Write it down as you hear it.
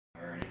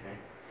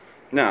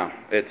No,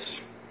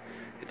 it's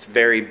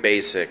very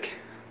basic.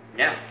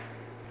 Yeah.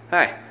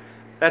 Hi,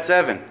 that's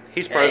Evan.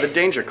 He's part of the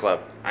Danger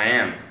Club. I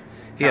am.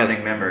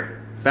 Founding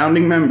member.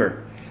 Founding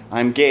member.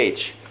 I'm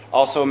Gage,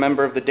 also a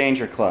member of the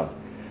Danger Club.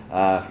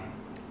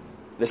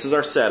 This is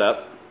our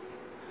setup.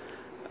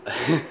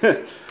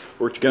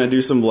 We're gonna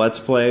do some Let's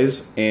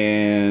Plays,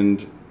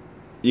 and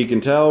you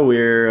can tell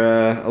we're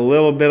a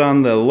little bit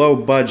on the low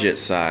budget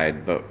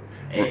side, but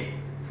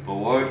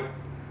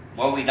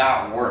what we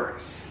got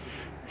works.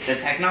 The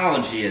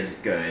technology is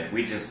good.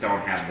 We just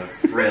don't have the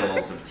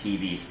frills of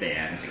TV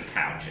stands and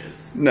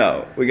couches.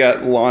 No, we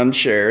got lawn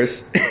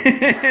chairs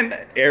and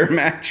air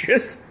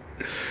mattress.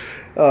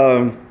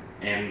 And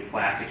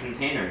plastic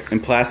containers.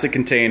 And plastic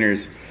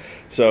containers.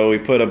 So we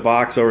put a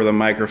box over the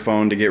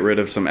microphone to get rid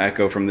of some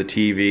echo from the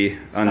TV.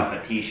 Stuff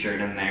a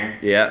t-shirt in there.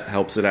 Yeah,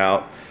 helps it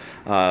out.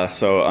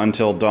 So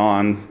Until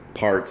Dawn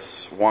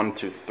parts 1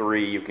 to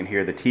 3, you can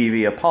hear the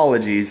TV.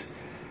 Apologies,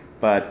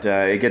 but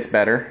it gets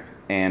better,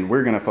 and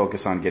we're going to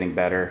focus on getting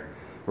better.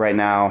 Right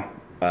now,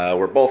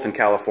 we're both in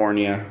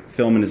California,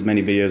 filming as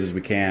many videos as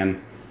we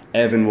can.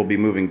 Evan will be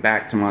moving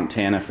back to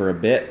Montana for a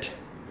bit.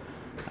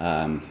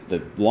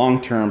 The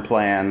long-term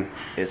plan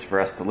is for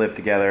us to live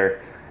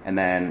together and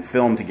then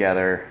film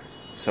together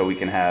so we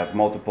can have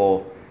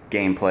multiple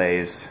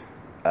gameplays,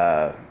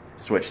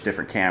 switch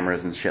different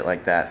cameras and shit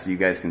like that so you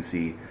guys can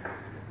see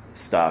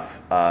stuff.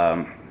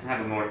 Have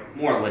a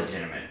more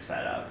legitimate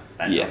setup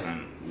that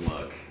doesn't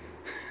look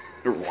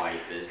quite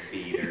this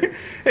beater.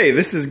 Hey,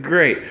 this is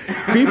great.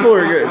 People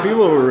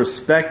will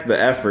respect the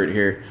effort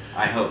here.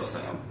 I hope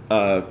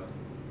so.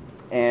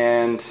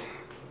 And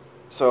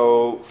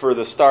so for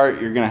the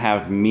start, you're gonna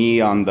have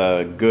me on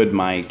the good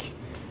mic,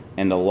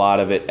 and a lot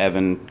of it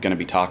Evan gonna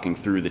be talking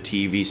through the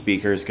TV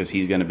speakers because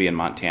he's gonna be in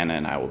Montana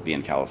and I will be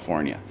in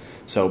California.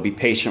 So be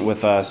patient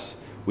with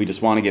us. We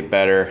just want to get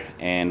better,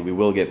 and we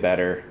will get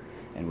better,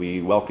 and we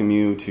welcome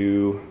you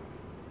to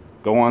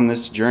go on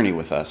this journey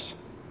with us.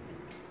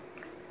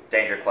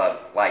 Danger Club,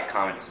 like,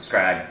 comment,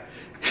 subscribe.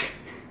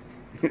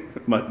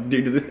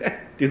 Do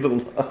the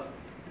love.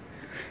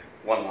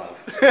 One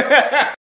love.